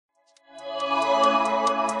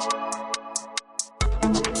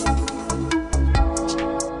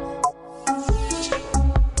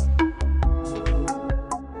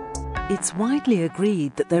It's widely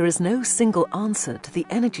agreed that there is no single answer to the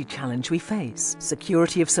energy challenge we face.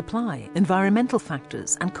 Security of supply, environmental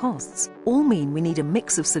factors and costs all mean we need a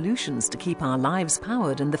mix of solutions to keep our lives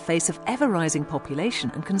powered in the face of ever-rising population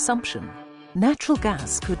and consumption. Natural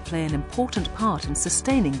gas could play an important part in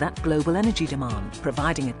sustaining that global energy demand,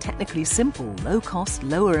 providing a technically simple, low-cost,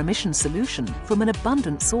 lower-emission solution from an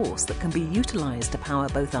abundant source that can be utilised to power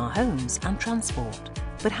both our homes and transport.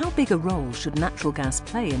 But how big a role should natural gas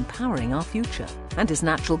play in powering our future? And is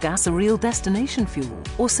natural gas a real destination fuel,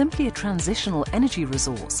 or simply a transitional energy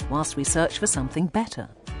resource whilst we search for something better?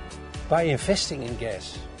 By investing in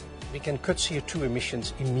gas, we can cut CO2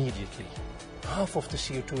 emissions immediately. Half of the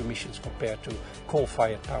CO2 emissions compared to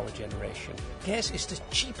coal-fired power generation. Gas is the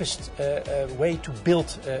cheapest way to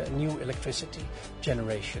build new electricity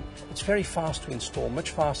generation. It's very fast to install,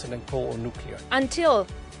 much faster than coal or nuclear. Until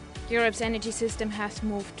Europe's energy system has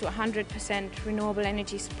moved to 100% renewable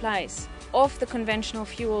energy supplies of the conventional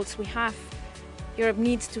fuels we have, Europe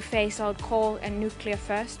needs to phase out coal and nuclear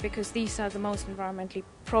first, because these are the most environmentally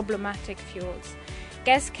problematic fuels.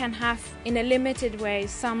 Gas can have, in a limited way,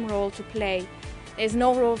 some role to play. There's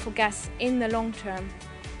no role for gas in the long term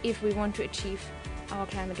if we want to achieve our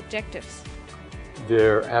climate objectives.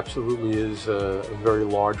 There absolutely is a very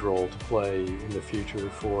large role to play in the future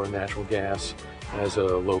for natural gas as a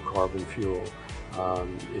low-carbon fuel.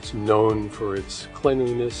 It's known for its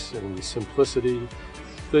cleanliness and simplicity.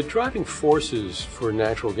 The driving forces for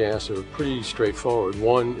natural gas are pretty straightforward.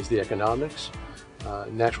 One is the economics.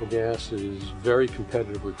 Natural gas is very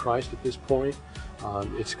competitively priced at this point.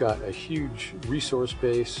 It's got a huge resource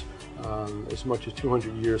base, as much as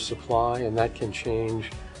 200 years supply, and that can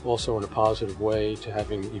change also in a positive way to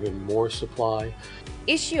having even more supply.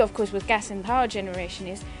 Issue, of course, with gas and power generation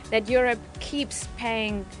is that Europe keeps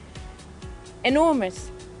paying enormous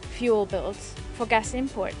fuel bills for gas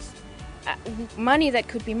imports. Money that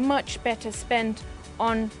could be much better spent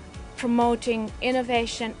on promoting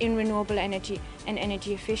innovation in renewable energy and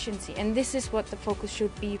energy efficiency, and this is what the focus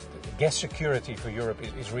should be. Gas security for Europe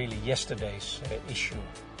is really yesterday's issue.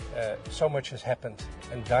 So much has happened,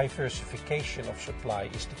 and diversification of supply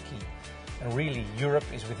is the key. And really, Europe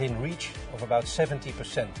is within reach of about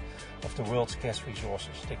 70% of the world's gas resources.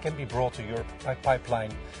 They can be brought to Europe by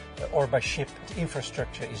pipeline or by ship. The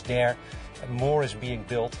infrastructure is there, and more is being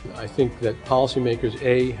built. I think that policymakers,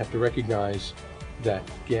 A, have to recognize that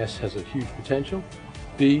gas has a huge potential.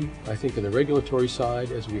 B, I think on the regulatory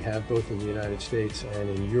side, as we have both in the United States and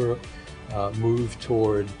in Europe, move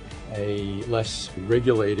toward a less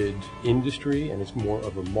regulated industry, and it's more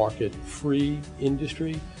of a market-free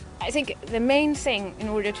industry. I think the main thing in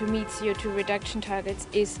order to meet CO2 reduction targets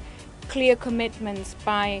is clear commitments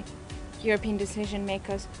by European decision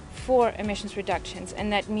makers for emissions reductions,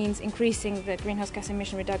 and that means increasing the greenhouse gas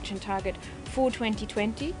emission reduction target for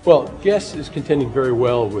 2020. Well, gas is contending very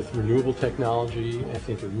well with renewable technology. I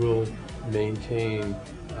think it will maintain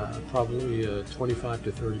probably 25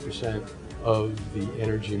 to 30% of the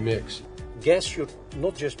energy mix. Gas should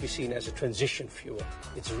not just be seen as a transition fuel,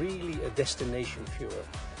 it's really a destination fuel.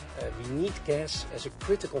 We need gas as a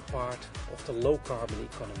critical part of the low-carbon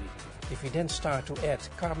economy. If we then start to add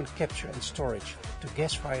carbon capture and storage to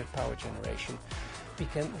gas-fired power generation, we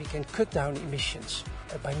can cut down emissions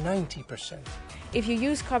by 90%. If you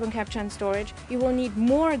use carbon capture and storage, you will need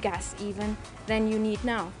more gas even than you need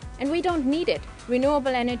now. And we don't need it.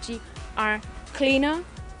 Renewable energy are cleaner,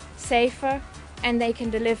 safer, and they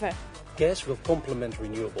can deliver. Gas will complement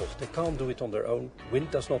renewables. They can't do it on their own.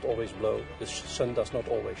 Wind does not always blow, the sun does not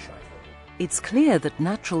always shine. It's clear that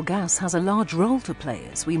natural gas has a large role to play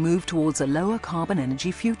as we move towards a lower carbon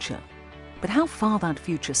energy future. But how far that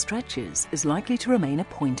future stretches is likely to remain a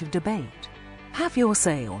point of debate. Have your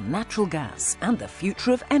say on natural gas and the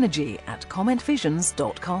future of energy at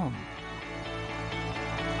commentvisions.com.